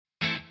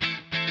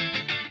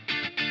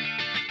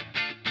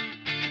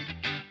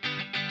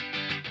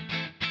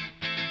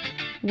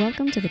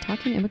Welcome to the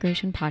Talking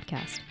Immigration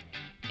podcast.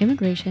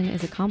 Immigration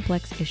is a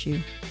complex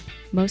issue.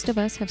 Most of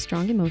us have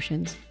strong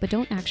emotions, but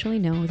don't actually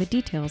know the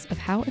details of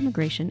how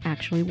immigration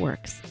actually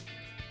works.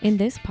 In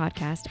this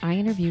podcast, I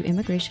interview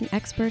immigration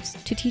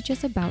experts to teach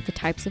us about the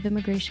types of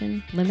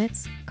immigration,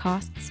 limits,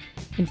 costs,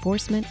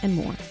 enforcement, and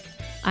more.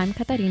 I'm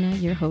Katarina,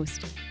 your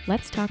host.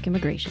 Let's talk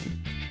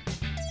immigration.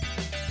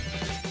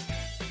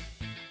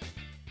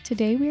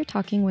 Today we are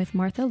talking with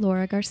Martha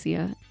Laura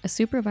Garcia, a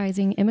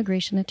supervising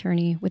immigration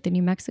attorney with the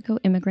New Mexico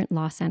Immigrant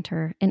Law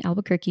Center in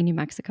Albuquerque, New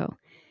Mexico.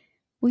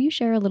 Will you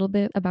share a little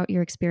bit about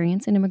your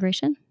experience in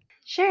immigration?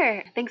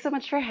 Sure. Thanks so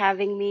much for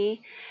having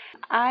me.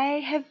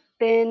 I have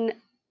been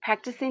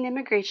practicing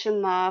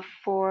immigration law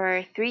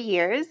for 3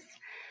 years.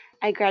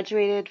 I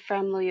graduated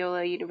from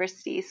Loyola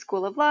University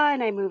School of Law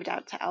and I moved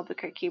out to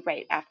Albuquerque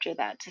right after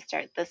that to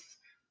start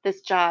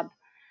this job.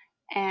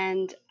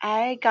 And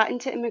I got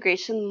into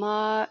immigration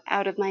law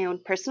out of my own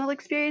personal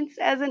experience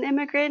as an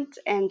immigrant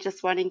and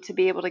just wanting to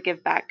be able to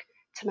give back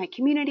to my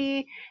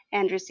community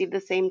and receive the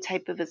same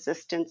type of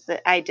assistance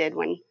that I did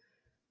when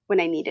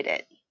I needed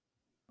it.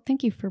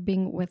 Thank you for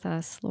being with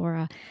us,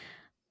 Laura.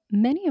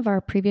 Many of our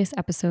previous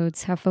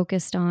episodes have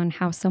focused on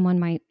how someone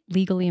might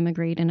legally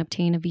immigrate and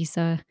obtain a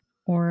visa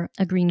or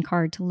a green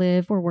card to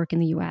live or work in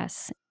the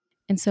US.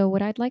 And so,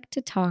 what I'd like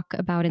to talk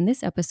about in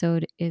this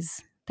episode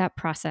is that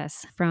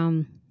process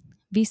from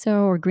visa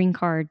or green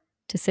card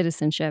to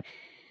citizenship.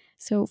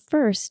 So,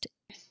 first,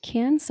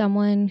 can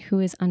someone who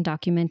is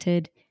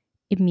undocumented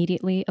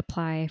immediately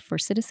apply for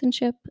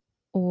citizenship?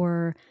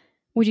 Or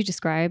would you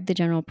describe the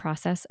general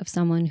process of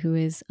someone who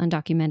is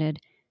undocumented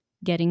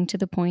getting to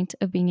the point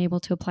of being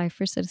able to apply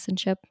for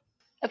citizenship?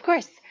 Of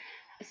course.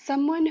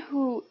 Someone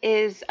who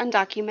is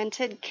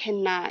undocumented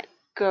cannot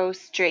go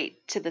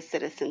straight to the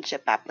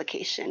citizenship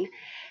application.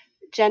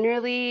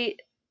 Generally,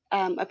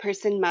 a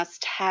person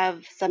must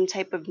have some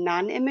type of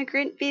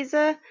non-immigrant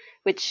visa,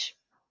 which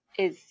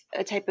is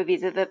a type of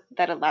visa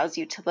that allows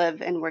you to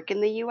live and work in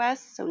the US,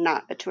 so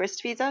not a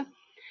tourist visa.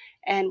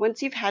 And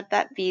once you've had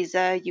that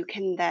visa, you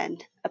can then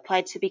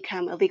apply to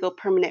become a legal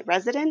permanent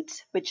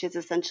resident, which is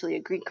essentially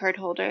a green card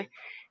holder.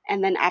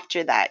 And then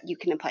after that, you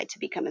can apply to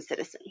become a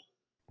citizen.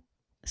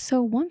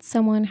 So, once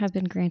someone has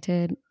been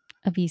granted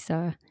a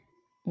visa,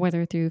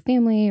 whether through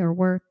family or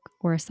work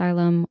or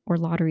asylum or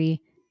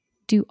lottery,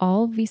 do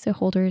all visa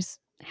holders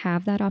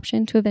have that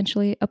option to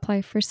eventually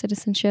apply for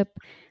citizenship?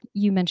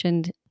 You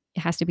mentioned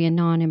it has to be a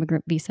non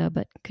immigrant visa,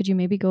 but could you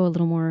maybe go a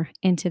little more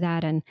into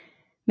that and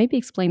maybe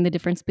explain the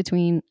difference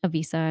between a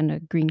visa and a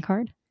green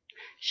card?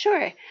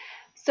 Sure.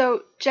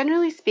 So,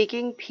 generally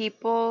speaking,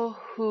 people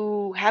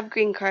who have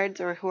green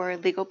cards or who are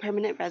legal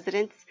permanent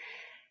residents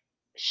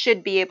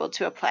should be able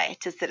to apply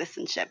to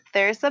citizenship.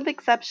 There are some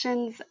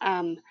exceptions,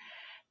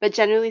 but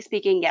generally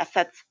speaking, yes,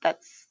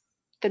 that's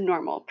the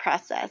normal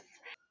process.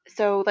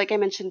 So, like I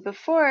mentioned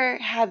before,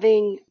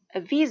 having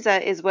a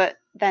visa is what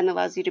then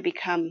allows you to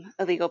become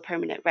a legal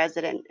permanent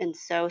resident. And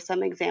so,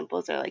 some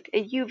examples are like a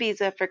U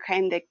visa for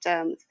crime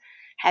victims,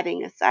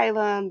 having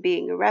asylum,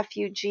 being a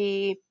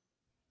refugee,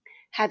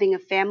 having a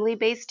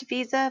family-based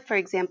visa. For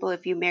example,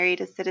 if you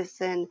married a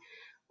citizen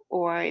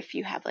or if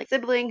you have like a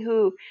sibling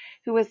who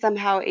was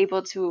somehow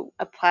able to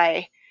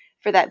apply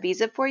for that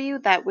visa for you,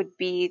 that would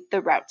be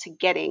the route to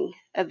getting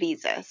a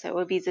visa. So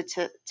a visa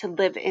to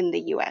live in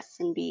the US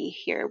and be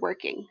here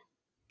working.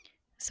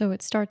 So,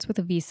 it starts with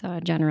a visa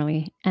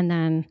generally, and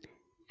then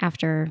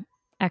after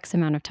X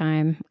amount of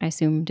time, I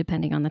assume,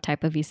 depending on the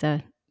type of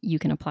visa, you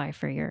can apply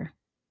for your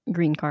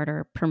green card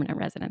or permanent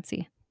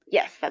residency.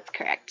 Yes, that's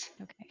correct.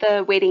 Okay.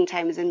 The waiting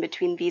times in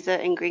between visa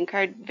and green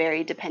card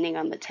vary depending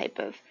on the type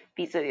of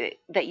visa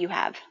that you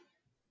have.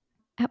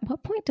 At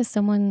what point does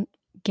someone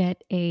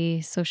get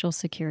a social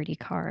security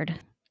card?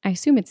 I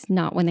assume it's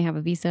not when they have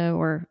a visa,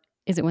 or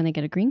is it when they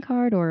get a green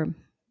card, or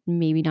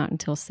maybe not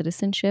until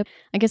citizenship?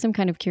 I guess I'm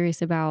kind of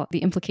curious about the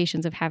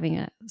implications of having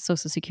a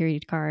social security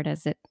card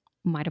as it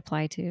might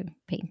apply to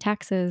paying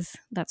taxes,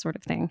 that sort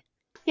of thing.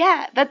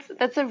 Yeah,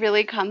 that's a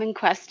really common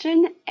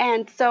question.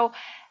 And so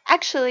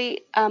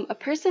actually, a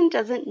person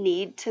doesn't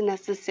need to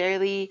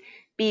necessarily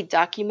be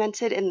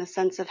documented in the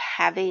sense of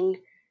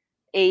having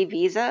a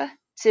visa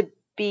to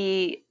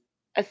be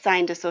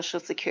assigned a social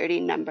security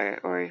number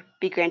or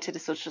be granted a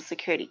social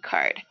security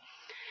card.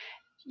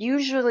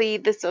 Usually,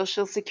 the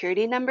social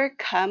security number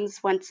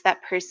comes once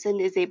that person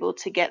is able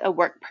to get a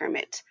work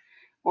permit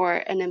or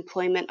an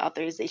employment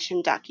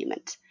authorization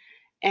document.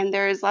 And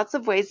there's lots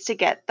of ways to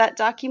get that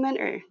document,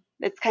 or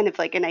it's kind of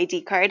like an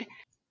ID card.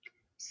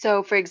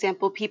 So, for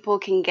example, people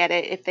can get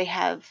it if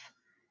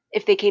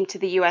they came to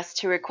the US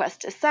to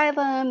request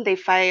asylum, they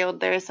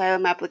filed their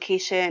asylum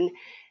application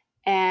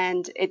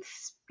and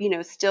it's,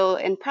 still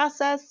in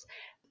process.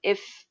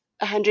 If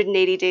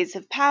 180 days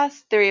have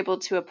passed, they're able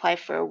to apply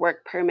for a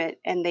work permit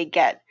and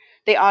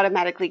they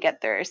automatically get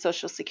their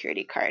social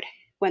security card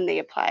when they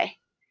apply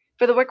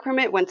for the work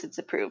permit once it's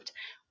approved.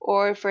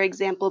 Or for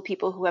example,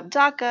 people who have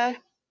DACA,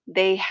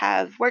 they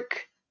have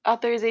work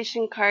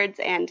authorization cards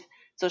and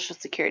social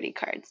security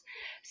cards.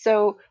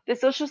 So the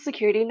social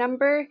security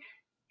number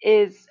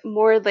is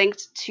more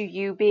linked to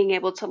you being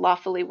able to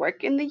lawfully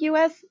work in the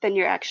US than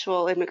your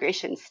actual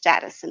immigration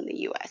status in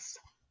the US.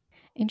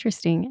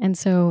 Interesting. And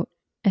so,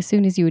 as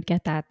soon as you would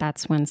get that,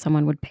 that's when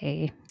someone would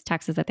pay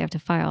taxes that they have to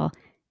file.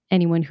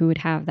 Anyone who would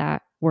have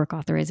that work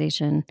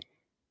authorization,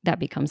 that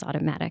becomes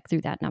automatic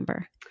through that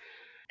number.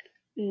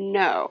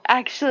 No,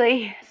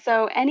 actually.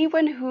 So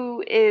anyone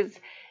who is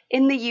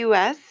in the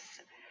US,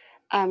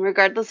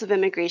 regardless of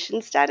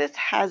immigration status,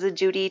 has a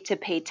duty to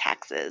pay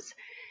taxes.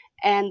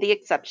 And the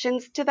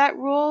exceptions to that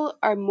rule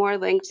are more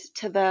linked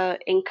to the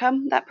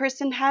income that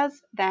person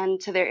has than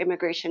to their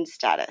immigration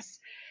status.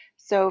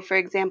 So, for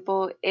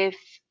example, if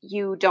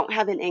you don't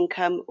have an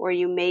income or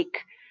you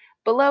make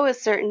below a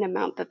certain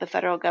amount that the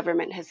federal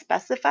government has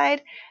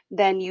specified,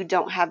 then you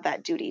don't have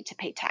that duty to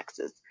pay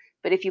taxes.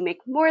 But if you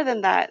make more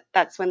than that,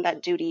 that's when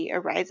that duty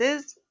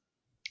arises.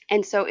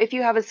 And so, if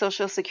you have a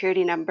social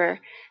security number,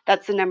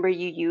 that's the number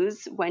you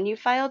use when you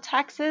file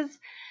taxes.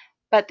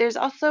 But there's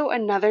also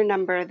another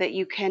number that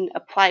you can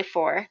apply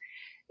for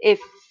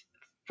if,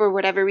 for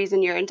whatever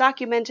reason, you're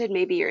undocumented,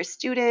 maybe you're a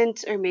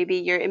student, or maybe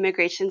your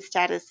immigration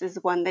status is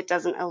one that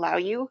doesn't allow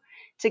you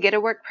to get a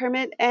work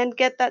permit and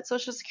get that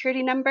social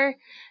security number.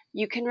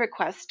 You can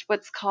request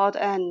what's called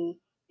an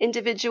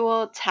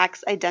individual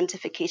tax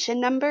identification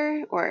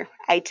number, or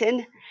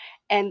ITIN.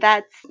 And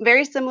that's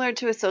very similar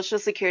to a social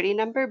security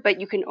number,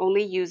 but you can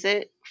only use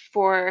it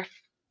for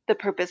the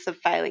purpose of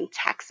filing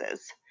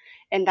taxes.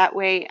 And that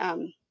way,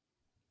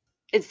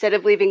 instead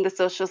of leaving the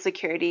social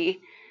security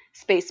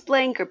space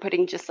blank or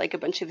putting just like a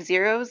bunch of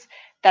zeros,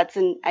 that's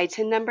an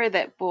ITIN number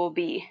that will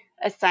be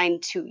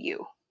assigned to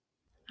you.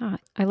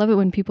 I love it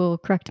when people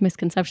correct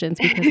misconceptions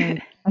because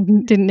I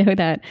didn't know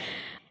that.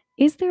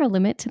 Is there a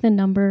limit to the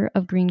number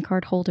of green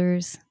card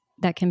holders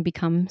that can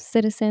become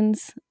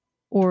citizens,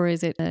 or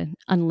is it an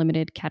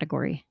unlimited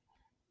category?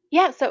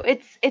 Yeah, so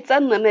it's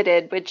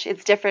unlimited, which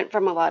is different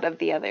from a lot of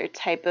the other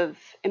type of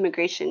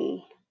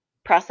immigration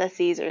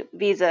processes or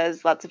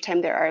visas. Lots of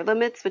time there are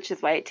limits, which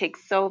is why it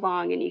takes so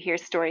long and you hear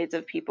stories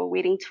of people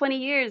waiting 20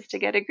 years to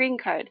get a green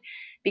card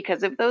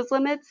because of those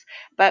limits.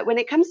 But when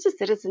it comes to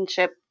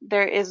citizenship,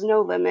 there is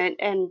no limit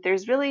and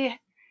there's really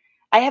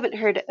I haven't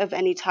heard of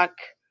any talk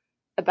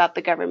about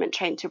the government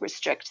trying to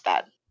restrict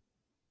that.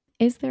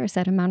 Is there a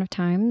set amount of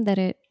time that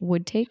it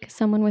would take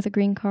someone with a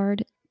green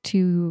card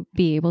to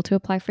be able to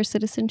apply for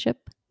citizenship?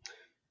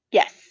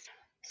 Yes.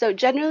 So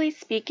generally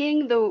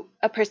speaking,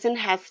 a person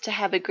has to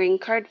have a green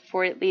card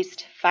for at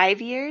least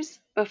 5 years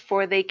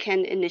before they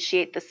can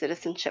initiate the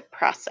citizenship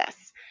process.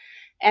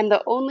 And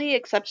the only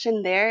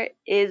exception there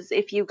is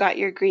if you got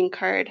your green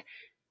card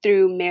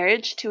through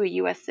marriage to a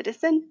US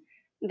citizen,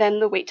 then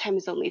the wait time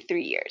is only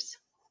 3 years.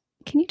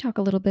 Can you talk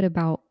a little bit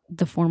about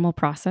the formal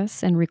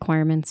process and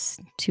requirements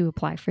to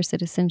apply for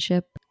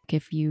citizenship?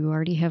 If you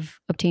already have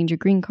obtained your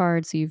green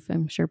card, so you've,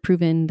 I'm sure,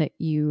 proven that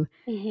you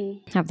hmm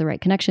have the right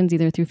connections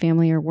either through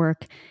family or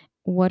work,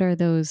 what are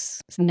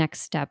those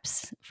next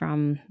steps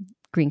from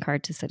green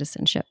card to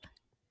citizenship?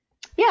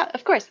 Yeah,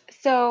 of course.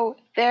 So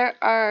there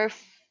are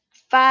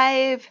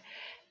five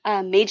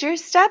major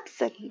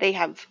steps, and they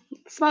have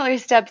smaller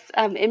steps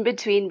in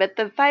between, but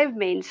the five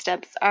main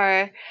steps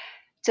are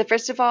to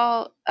first of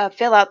all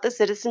fill out the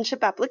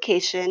citizenship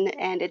application,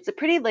 and it's a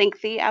pretty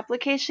lengthy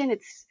application.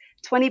 It's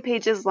 20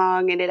 pages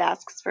long, and it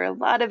asks for a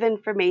lot of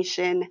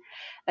information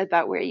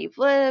about where you've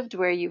lived,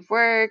 where you've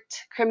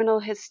worked, criminal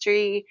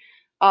history,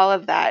 all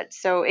of that.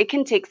 So it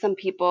can take some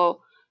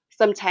people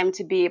some time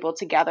to be able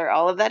to gather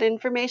all of that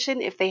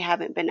information if they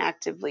haven't been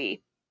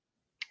actively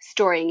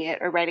storing it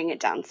or writing it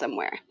down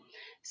somewhere.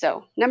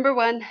 So, number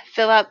one,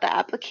 fill out the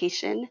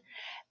application.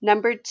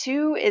 Number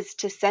two is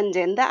to send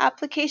in the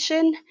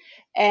application.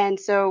 And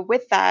so,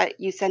 with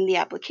that, you send the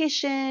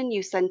application,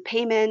 you send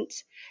payment,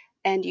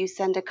 and you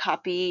send a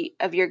copy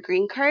of your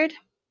green card.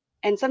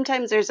 And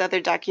sometimes there's other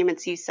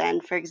documents you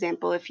send. For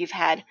example, if you've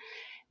had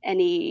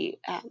any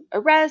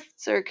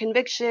arrests or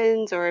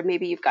convictions, or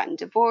maybe you've gotten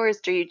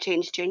divorced or you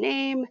changed your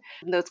name.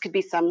 Those could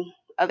be some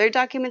other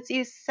documents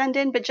you send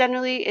in, but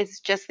generally it's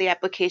just the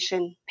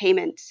application,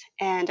 payment,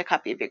 and a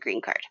copy of your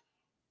green card.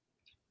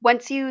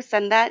 Once you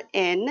send that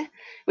in,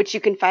 which you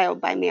can file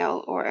by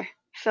mail or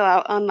fill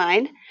out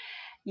online,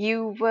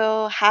 you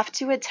will have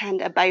to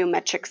attend a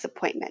biometrics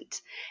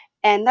appointment.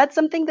 And that's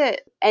something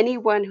that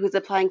anyone who's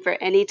applying for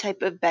any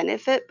type of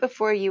benefit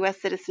before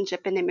US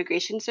Citizenship and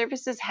Immigration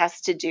Services has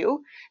to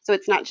do. So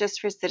it's not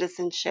just for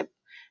citizenship,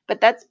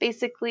 but that's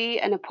basically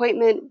an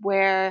appointment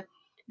where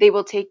they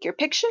will take your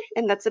picture,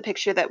 and that's a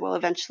picture that will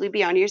eventually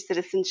be on your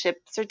citizenship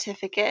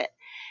certificate.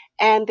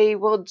 And they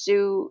will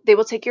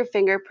take your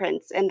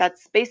fingerprints, and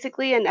that's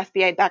basically an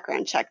FBI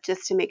background check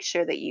just to make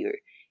sure that you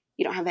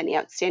don't have any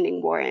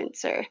outstanding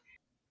warrants or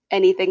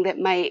anything that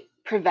might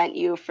prevent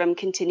you from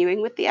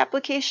continuing with the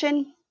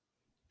application.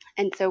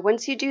 And so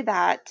once you do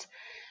that,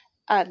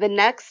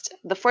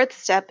 the fourth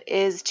step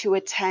is to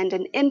attend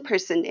an in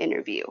person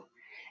interview.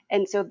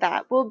 And so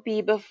that will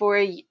be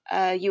before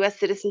a U.S.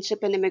 Citizenship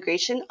and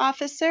Immigration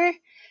Officer.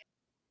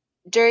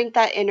 During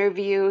that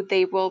interview,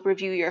 they will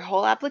review your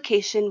whole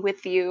application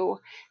with you,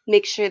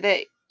 make sure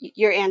that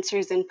your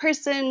answers in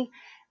person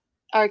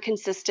are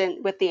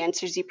consistent with the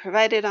answers you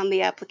provided on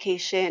the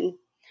application.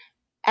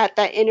 At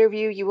that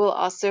interview, you will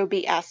also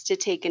be asked to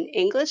take an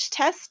English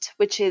test,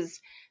 which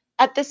is,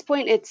 at this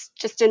point, it's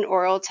just an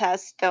oral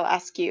test. They'll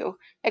ask you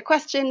a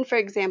question, for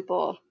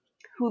example,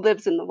 who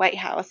lives in the White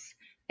House?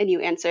 And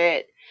you answer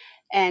it.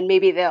 And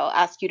maybe they'll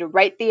ask you to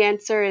write the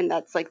answer, and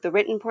that's like the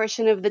written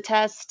portion of the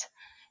test.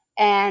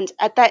 And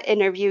at that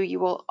interview, you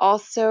will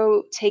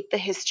also take the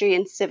history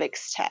and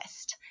civics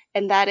test.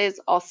 And that is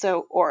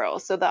also oral.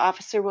 So the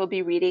officer will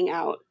be reading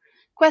out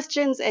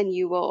questions and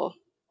you will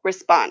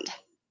respond.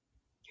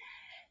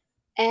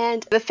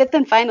 And the fifth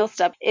and final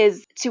step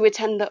is to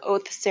attend the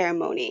oath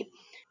ceremony.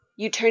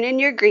 You turn in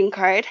your green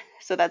card,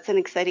 so that's an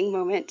exciting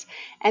moment.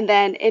 And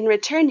then in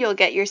return, you'll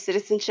get your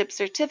citizenship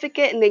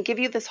certificate, and they give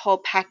you this whole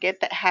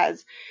packet that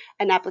has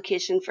an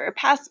application for a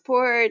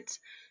passport.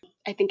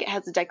 I think it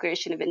has a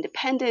Declaration of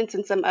Independence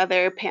and some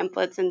other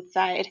pamphlets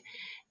inside.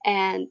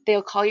 And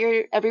they'll call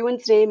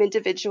everyone's name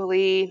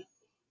individually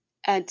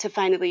to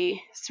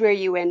finally swear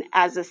you in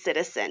as a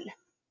citizen.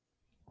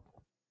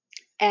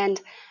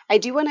 And I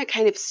do want to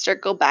kind of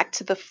circle back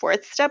to the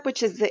fourth step,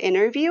 which is the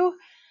interview.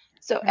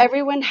 So Okay.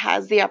 everyone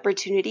has the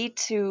opportunity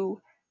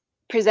to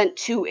present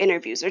two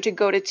interviews or to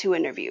go to two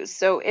interviews.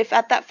 So if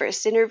at that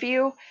first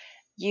interview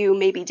you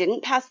maybe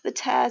didn't pass the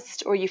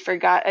test or you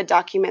forgot a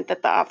document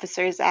that the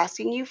officer is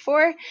asking you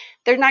for,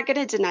 they're not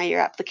going to deny your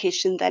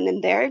application then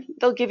and there.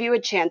 They'll give you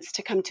a chance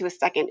to come to a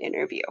second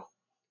interview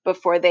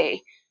before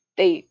they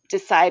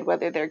decide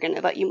whether they're going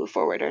to let you move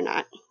forward or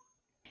not.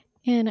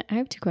 And I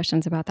have two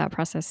questions about that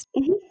process.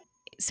 Mhm.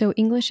 So,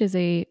 English is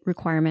a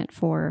requirement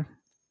for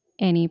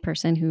any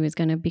person who is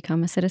going to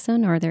become a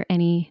citizen. Are there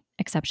any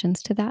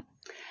exceptions to that?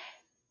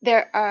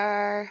 There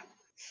are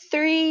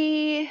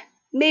three,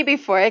 maybe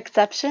four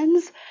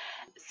exceptions.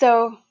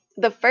 So,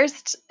 the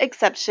first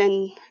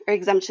exception or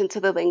exemption to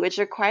the language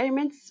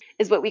requirements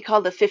is what we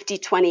call the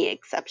 50/20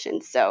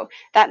 exception. So,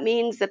 that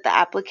means that the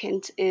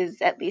applicant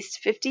is at least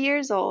 50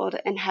 years old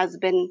and has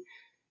been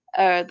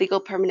a legal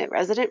permanent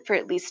resident for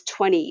at least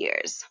 20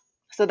 years.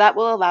 So, that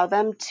will allow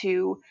them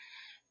to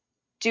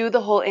do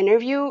the whole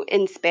interview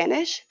in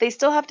Spanish. They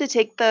still have to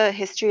take the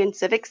history and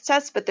civics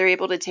test, but they're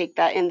able to take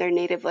that in their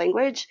native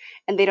language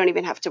and they don't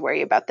even have to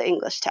worry about the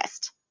English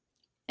test.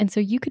 And so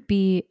you could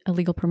be a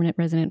legal permanent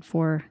resident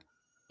for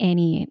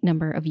any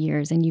number of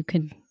years and you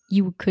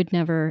could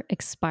never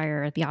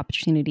expire the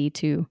opportunity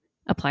to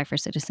apply for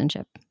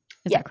citizenship.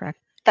 Is Yeah, that correct?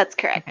 that's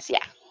Okay. correct.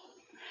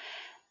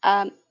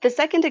 Yeah. The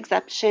second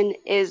exception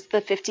is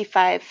the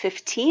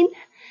 55/15,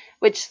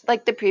 which,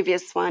 like the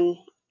previous one,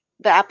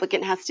 the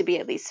applicant has to be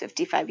at least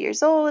 55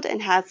 years old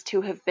and has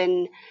to have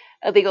been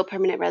a legal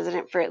permanent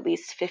resident for at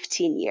least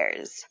 15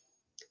 years.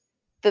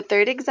 The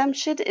third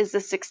exemption is the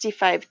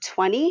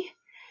 65/20,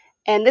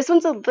 and this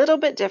one's a little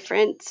bit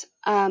different.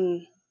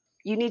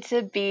 You need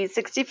to be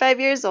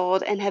 65 years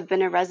old and have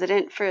been a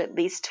resident for at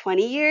least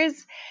 20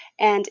 years.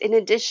 And in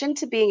addition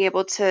to being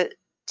able to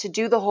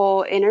do the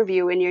whole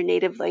interview in your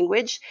native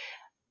language,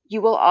 you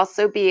will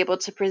also be able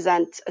to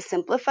present a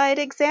simplified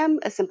exam,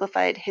 a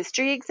simplified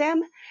history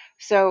exam.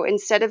 So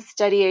instead of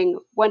studying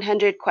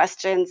 100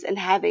 questions and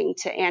having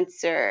to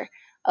answer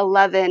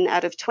 11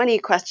 out of 20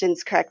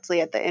 questions correctly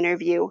at the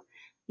interview,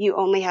 you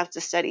only have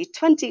to study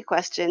 20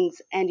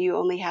 questions and you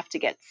only have to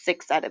get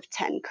 6 out of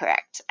 10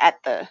 correct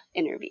at the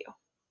interview.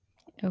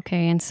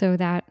 Okay. And so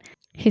that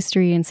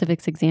history and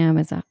civics exam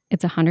it's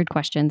 100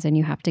 questions and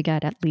you have to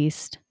get at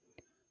least,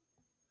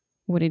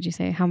 what did you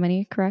say? How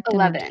many correct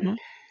in order to 11. pass?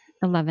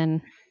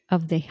 11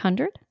 of the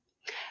 100?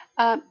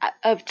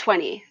 Of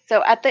 20.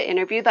 So at the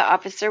interview, the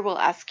officer will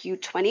ask you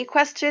 20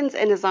 questions,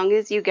 and as long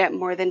as you get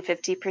more than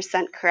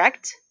 50%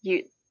 correct,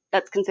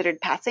 that's considered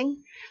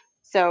passing.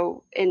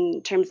 So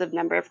in terms of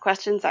number of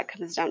questions, that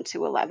comes down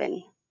to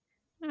 11.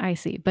 I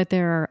see. But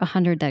there are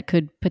 100 that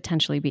could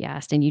potentially be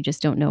asked and you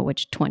just don't know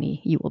which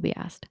 20 you will be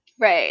asked.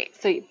 Right.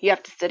 So you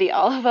have to study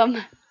all of them.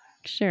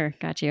 Sure,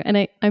 got you.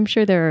 And I'm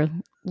sure there are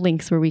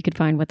links where we could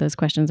find what those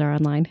questions are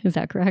online. Is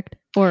that correct?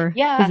 Or is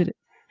Yeah. it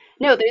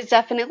No, there's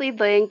definitely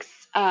links.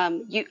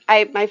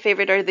 My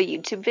favorite are the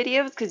YouTube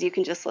videos because you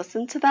can just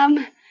listen to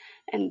them,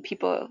 and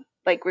people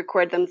like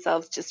record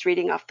themselves just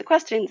reading off the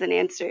questions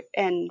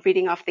and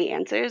reading off the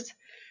answers.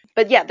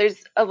 But yeah,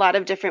 there's a lot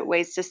of different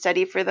ways to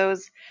study for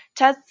those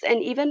tests,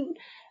 and even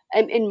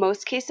in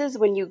most cases,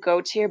 when you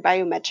go to your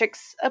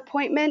biometrics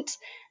appointment,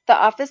 the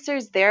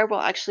officers there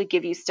will actually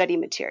give you study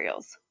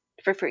materials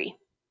for free.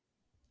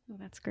 Oh,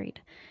 that's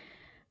great.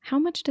 How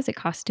much does it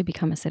cost to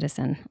become a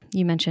citizen?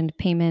 You mentioned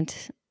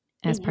payment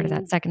as part of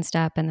that Mhm. second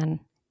step, and then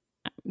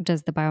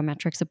does the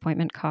biometrics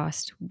appointment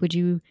cost? Would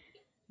you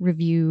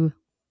review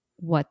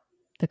what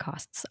the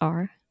costs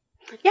are?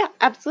 Yeah,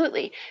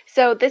 absolutely.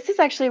 So this is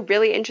actually a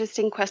really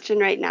interesting question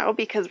right now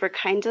because we're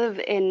kind of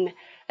in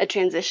a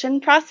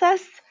transition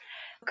process.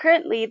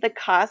 Currently, the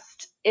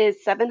cost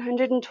is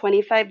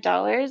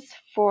 $725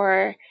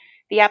 for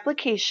the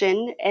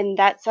application, and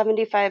that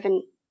 75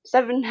 and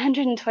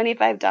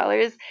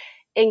 $725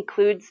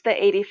 includes the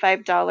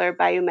 $85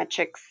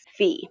 biometrics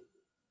fee.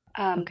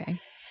 Um, Okay.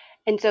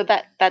 And so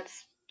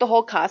that's the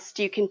whole cost.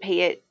 You can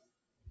pay it.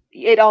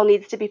 It all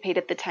needs to be paid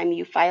at the time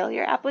you file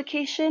your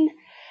application.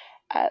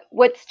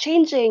 What's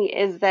changing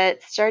is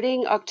that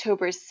starting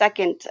October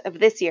 2nd of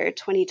this year,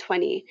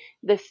 2020,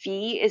 the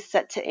fee is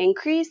set to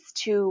increase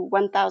to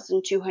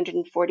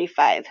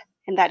 1,245,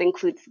 and that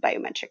includes the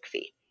biometric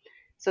fee.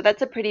 So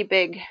that's a pretty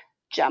big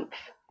jump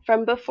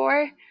from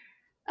before,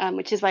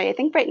 which is why I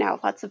think right now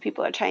lots of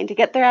people are trying to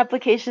get their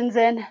applications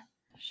in.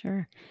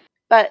 Sure.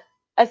 But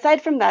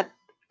aside from that,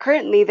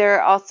 currently there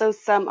are also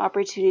some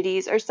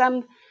opportunities or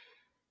some,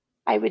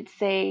 I would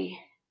say,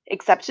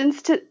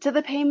 exceptions to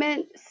the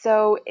payment.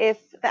 So if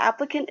the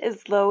applicant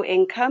is low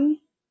income,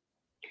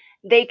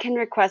 they can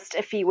request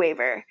a fee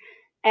waiver.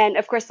 And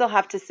of course, they'll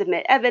have to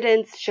submit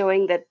evidence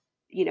showing that,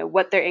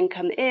 what their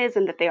income is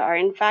and that they are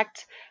in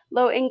fact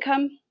low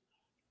income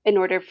in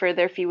order for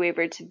their fee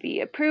waiver to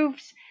be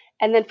approved.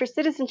 And then for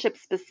citizenship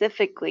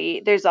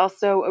specifically, there's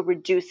also a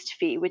reduced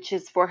fee, which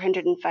is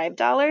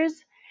 $405.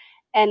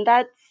 And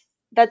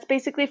that's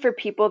basically for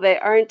people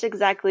that aren't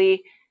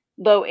exactly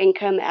low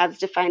income as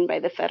defined by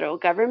the federal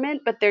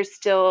government, but they're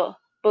still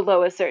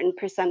below a certain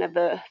percent of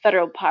the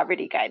federal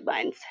poverty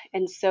guidelines.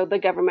 And so the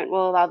government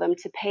will allow them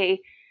to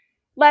pay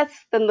less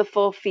than the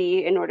full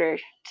fee in order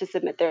to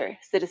submit their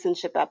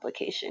citizenship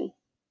application.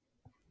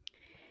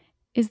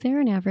 Is there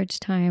an average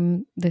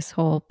time this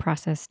whole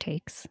process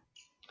takes?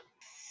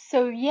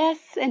 So yes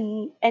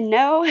and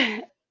no.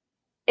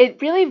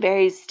 It really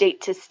varies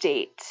state to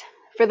state.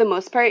 For the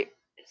most part,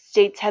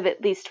 states have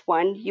at least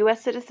one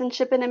U.S.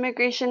 Citizenship and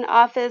Immigration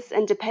Office,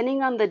 and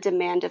depending on the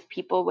demand of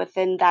people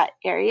within that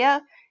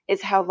area,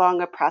 is how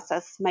long a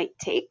process might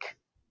take.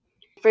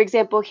 For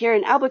example, here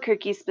in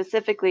Albuquerque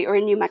specifically, or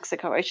in New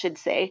Mexico, I should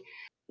say,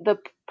 the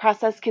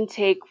process can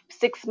take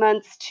 6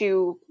 months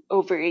to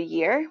over a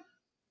year.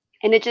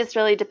 And it just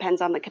really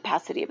depends on the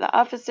capacity of the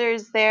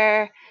officers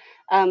there.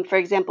 For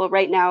example,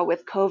 right now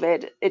with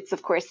COVID, it's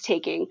of course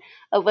taking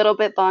a little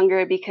bit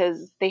longer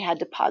because they had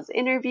to pause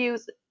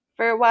interviews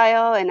for a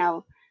while, and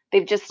now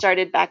they've just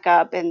started back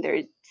up and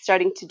they're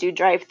starting to do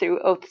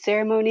drive-through oath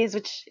ceremonies,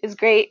 which is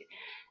great.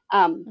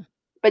 Um,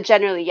 but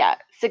generally, yeah,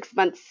 6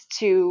 months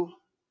to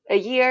a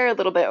year, a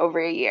little bit over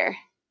a year.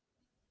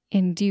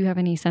 And do you have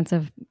any sense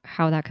of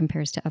how that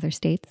compares to other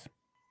states?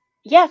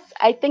 Yes,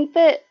 I think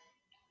that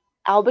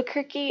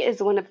Albuquerque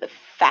is one of the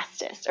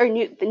fastest, or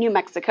New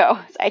Mexico.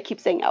 I keep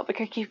saying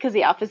Albuquerque because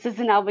the office is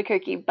in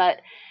Albuquerque,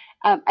 but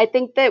I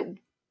think that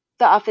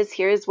the office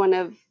here is one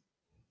of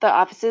the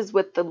offices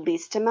with the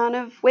least amount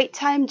of wait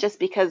time, just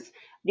because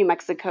New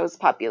Mexico's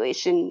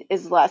population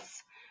is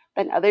less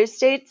than other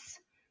states.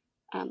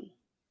 Um,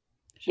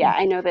 yeah,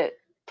 Sure. I know that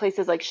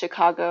places like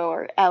Chicago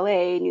or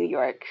LA, New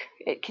York,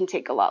 it can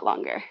take a lot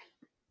longer.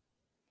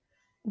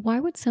 Why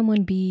would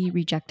someone be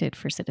rejected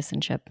for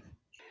citizenship?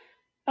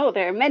 Oh,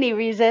 there are many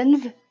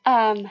reasons.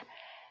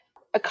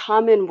 A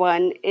common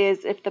one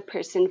is if the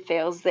person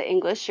fails the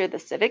English or the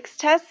civics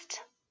test.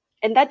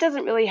 And that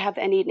doesn't really have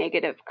any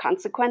negative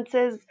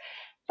consequences.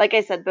 Like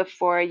I said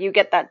before, you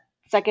get that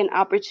second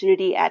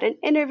opportunity at an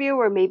interview,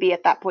 or maybe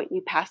at that point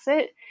you pass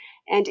it.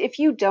 And if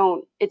you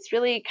don't, it's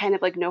really kind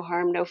of like no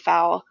harm, no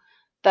foul.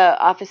 The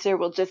officer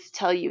will just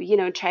tell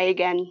you, try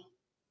again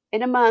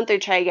in a month or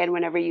try again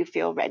whenever you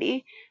feel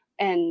ready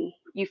and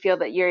you feel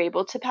that you're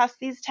able to pass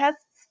these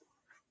tests.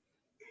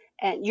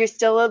 And you're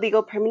still a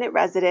legal permanent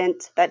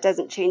resident. That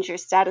doesn't change your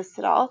status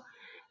at all.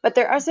 But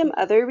there are some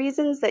other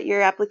reasons that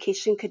your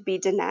application could be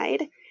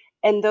denied,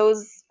 and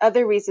those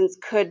other reasons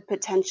could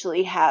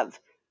potentially have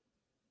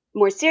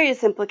more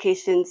serious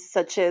implications,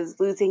 such as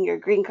losing your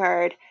green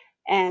card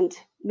and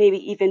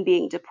maybe even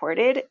being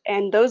deported.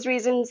 And those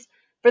reasons,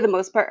 for the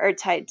most part, are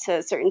tied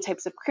to certain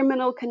types of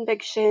criminal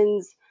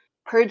convictions,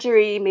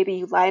 perjury, maybe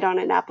you lied on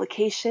an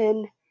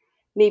application,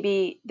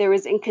 maybe there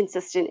was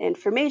inconsistent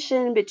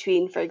information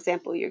between, for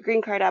example, your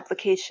green card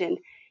application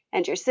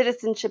and your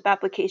citizenship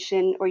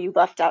application, or you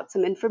left out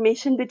some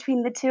information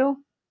between the two.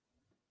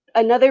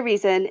 Another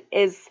reason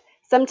is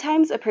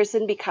sometimes a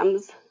person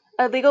becomes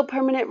a legal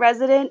permanent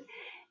resident,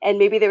 and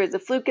maybe there was a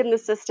fluke in the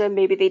system,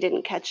 maybe they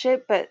didn't catch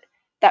it, but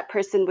that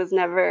person was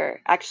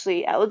never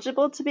actually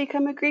eligible to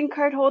become a green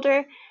card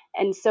holder.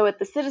 And so at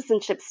the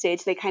citizenship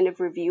stage, they kind of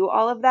review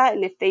all of that.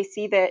 And if they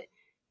see that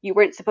you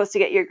weren't supposed to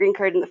get your green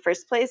card in the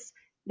first place,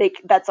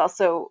 that's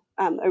also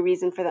a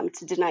reason for them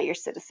to deny your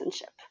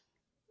citizenship.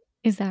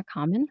 Is that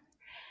common?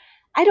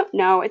 I don't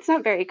know. It's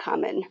not very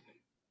common.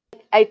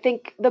 I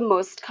think the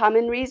most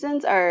common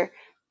reasons are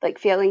like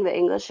failing the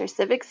English or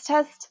civics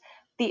test.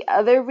 The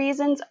other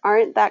reasons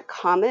aren't that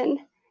common,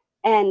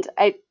 and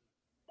I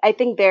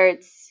think there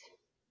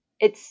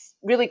it's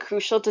really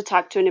crucial to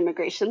talk to an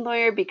immigration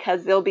lawyer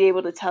because they'll be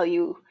able to tell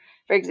you,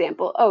 for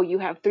example, oh, you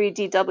have 3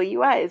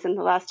 DWIs in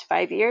the last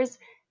 5 years,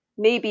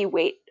 maybe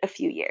wait a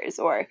few years,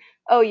 or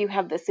oh, you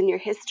have this in your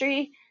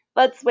history,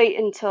 let's wait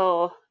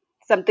until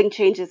something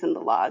changes in the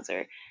laws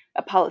or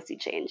a policy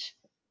change.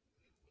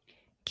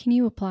 Can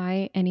you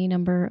apply any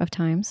number of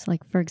times?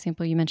 Like, for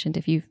example, you mentioned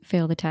if you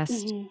fail the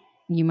test, Mhm.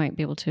 you might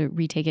be able to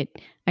retake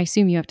it. I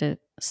assume you have to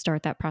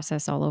start that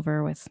process all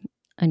over with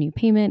a new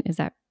payment. Is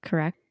that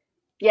correct?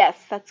 Yes,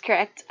 that's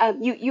correct.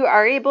 You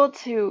are able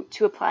to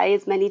apply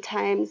as many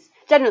times.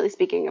 Generally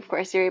speaking, of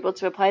course, you're able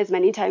to apply as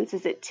many times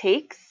as it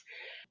takes.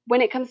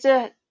 When it comes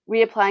to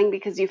reapplying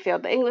because you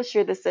failed the English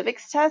or the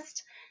civics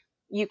test,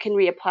 you can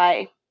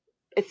reapply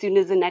as soon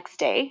as the next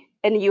day,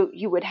 and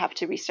you would have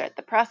to restart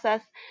the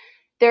process.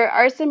 There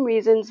are some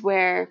reasons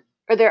where,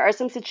 or there are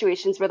some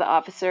situations where the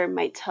officer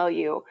might tell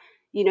you,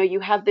 you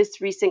have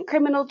this recent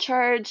criminal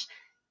charge.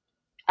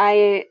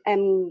 I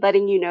am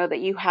letting you know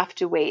that you have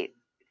to wait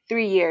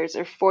 3 years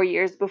or 4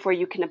 years before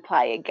you can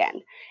apply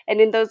again.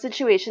 And in those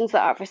situations, the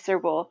officer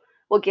will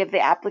give the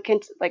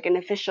applicant like an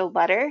official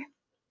letter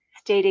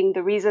stating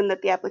the reason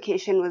that the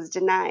application was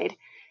denied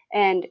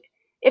and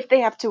if they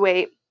have to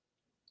wait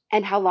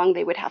and how long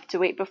they would have to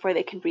wait before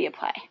they can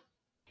reapply.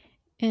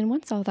 And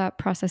once all that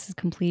process is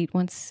complete,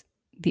 once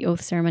the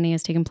oath ceremony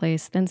has taken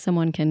place, then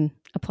someone can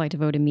apply to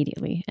vote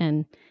immediately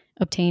and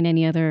obtain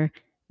any other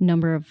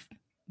number of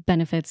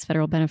benefits,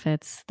 federal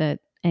benefits that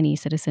any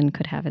citizen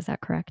could have. Is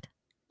that correct?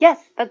 Yes,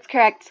 that's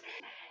correct.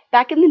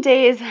 Back in the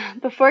days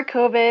before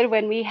COVID,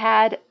 when we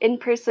had in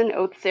person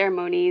oath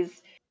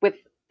ceremonies with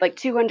like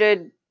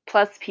 200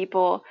 plus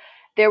people,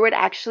 there would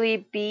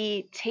actually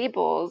be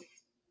tables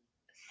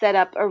set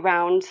up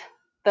around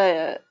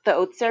the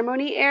oath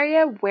ceremony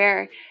area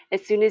where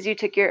as soon as you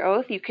took your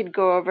oath you could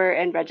go over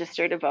and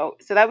register to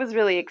vote. So that was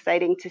really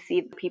exciting to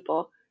see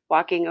people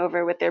walking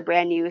over with their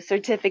brand new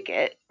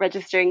certificate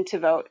registering to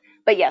vote.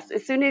 But yes,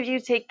 as soon as you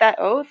take that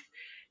oath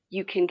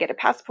you can get a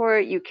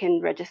passport, you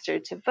can register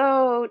to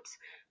vote,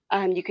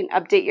 you can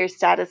update your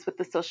status with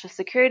the Social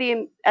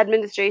Security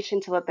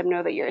Administration to let them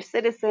know that you're a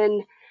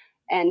citizen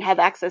and have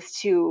access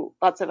to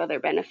lots of other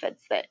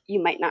benefits that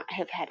you might not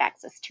have had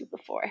access to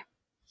before.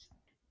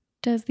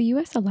 Does the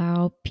US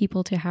allow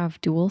people to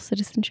have dual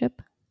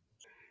citizenship?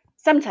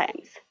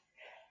 Sometimes.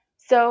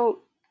 So,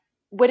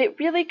 what it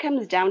really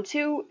comes down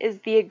to is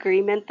the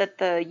agreement that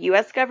the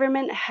US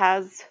government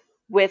has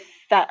with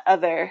that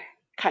other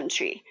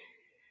country.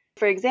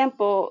 For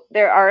example,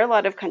 there are a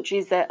lot of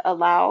countries that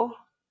allow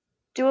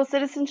dual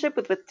citizenship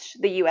with which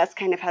the US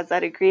kind of has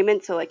that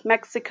agreement. So, like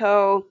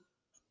Mexico,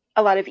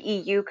 a lot of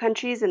EU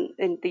countries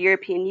in the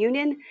European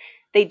Union,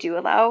 they do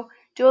allow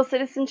dual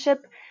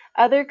citizenship.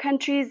 Other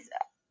countries,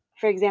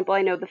 for example,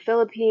 I know the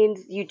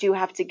Philippines, you do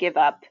have to give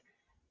up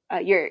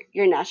your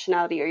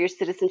nationality or your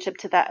citizenship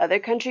to that other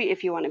country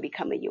if you want to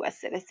become a U.S.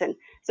 citizen.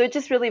 So it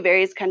just really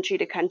varies country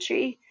to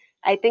country.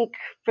 I think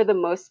for the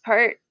most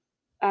part,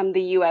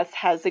 the U.S.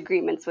 has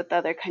agreements with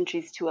other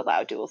countries to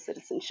allow dual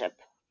citizenship.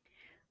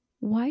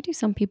 Why do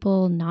some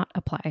people not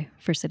apply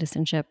for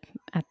citizenship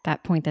at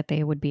that point that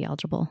they would be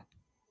eligible?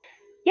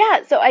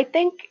 Yeah, so I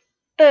think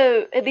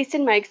at least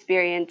in my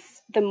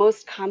experience, the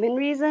most common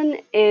reason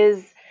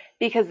is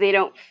because they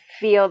don't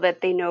feel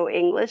that they know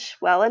English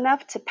well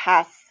enough to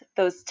pass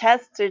those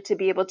tests or to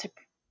be able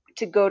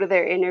to go to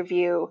their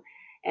interview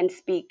and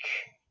speak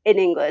in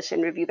English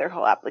and review their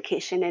whole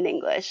application in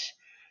English.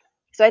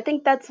 So I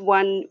think that's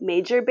one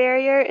major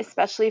barrier,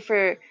 especially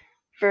for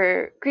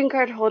green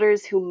card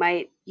holders who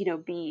might,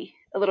 be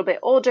a little bit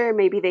older.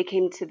 Maybe they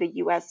came to the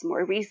US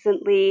more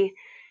recently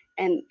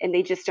and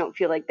they just don't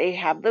feel like they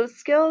have those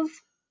skills.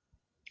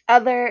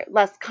 Other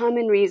less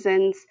common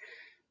reasons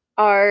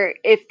are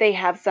if they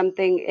have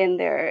something in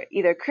their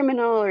either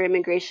criminal or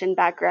immigration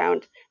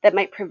background that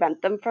might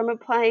prevent them from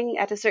applying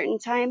at a certain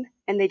time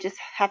and they just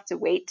have to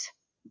wait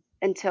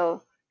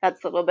until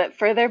that's a little bit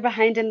further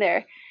behind in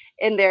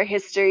their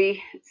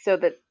history so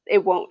that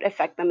it won't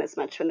affect them as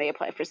much when they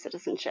apply for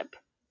citizenship.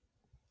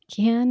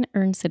 Can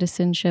earned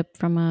citizenship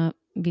from a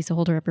visa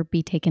holder ever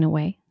be taken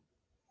away?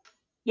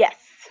 Yes.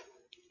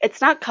 It's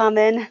not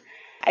common.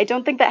 I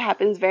don't think that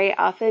happens very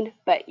often,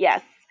 but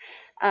yes.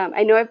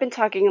 I know I've been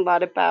talking a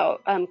lot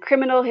about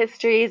criminal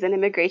histories and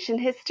immigration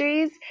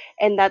histories,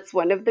 and that's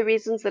one of the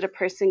reasons that a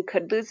person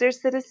could lose their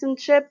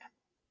citizenship.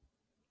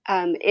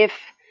 If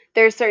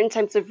there are certain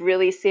types of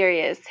really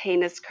serious,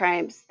 heinous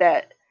crimes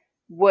that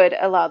would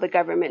allow the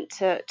government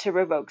to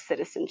revoke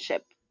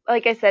citizenship.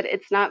 Like I said,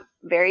 it's not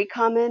very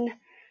common,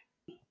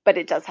 but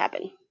it does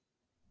happen.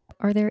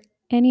 Are there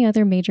any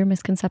other major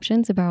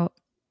misconceptions about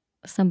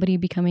somebody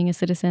becoming a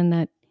citizen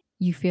that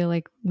you feel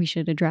like we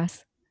should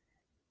address?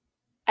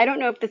 I don't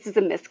know if this is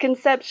a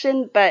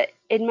misconception, but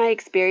in my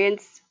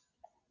experience,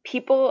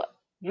 people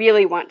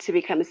really want to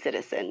become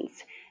citizens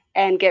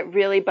and get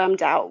really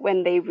bummed out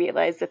when they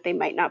realize that they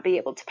might not be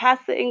able to pass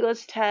the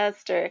English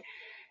test or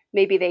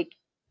maybe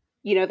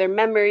their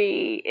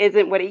memory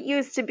isn't what it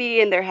used to be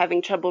and they're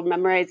having trouble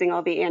memorizing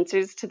all the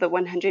answers to the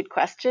 100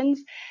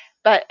 questions.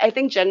 But I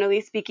think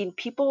generally speaking,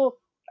 people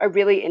are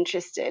really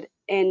interested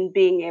in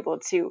being able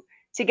to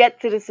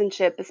get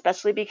citizenship,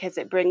 especially because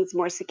it brings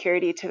more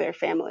security to their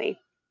family.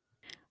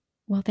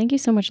 Well, thank you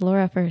so much,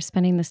 Laura, for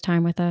spending this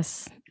time with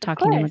us Of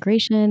talking course.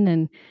 immigration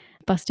and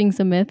busting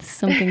some myths,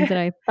 some things that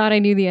I thought I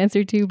knew the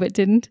answer to but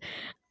didn't.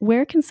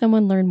 Where can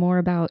someone learn more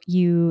about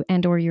you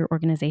and or your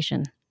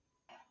organization?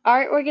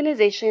 Our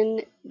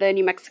organization, the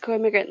New Mexico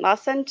Immigrant Law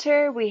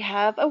Center, we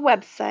have a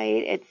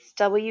website. It's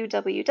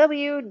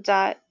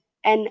www.newmx.org.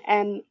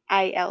 nmilc.org.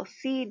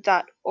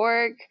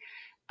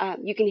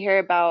 You can hear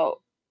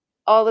about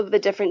all of the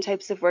different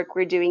types of work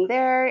we're doing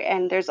there,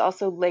 and there's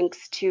also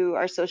links to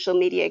our social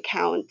media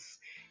accounts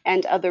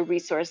and other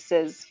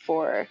resources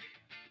for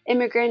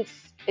immigrants.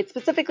 It's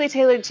specifically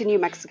tailored to New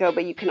Mexico,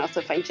 but you can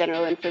also find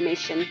general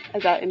information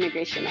about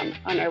immigration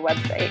on our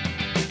website.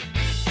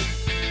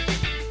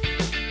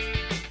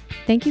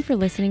 Thank you for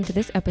listening to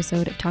this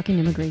episode of Talking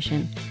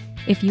Immigration.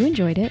 If you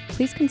enjoyed it,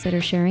 please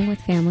consider sharing with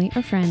family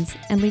or friends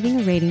and leaving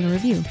a rating or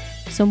review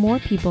so more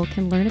people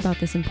can learn about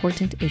this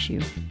important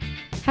issue.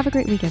 Have a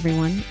great week,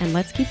 everyone, and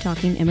let's keep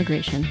talking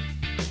immigration.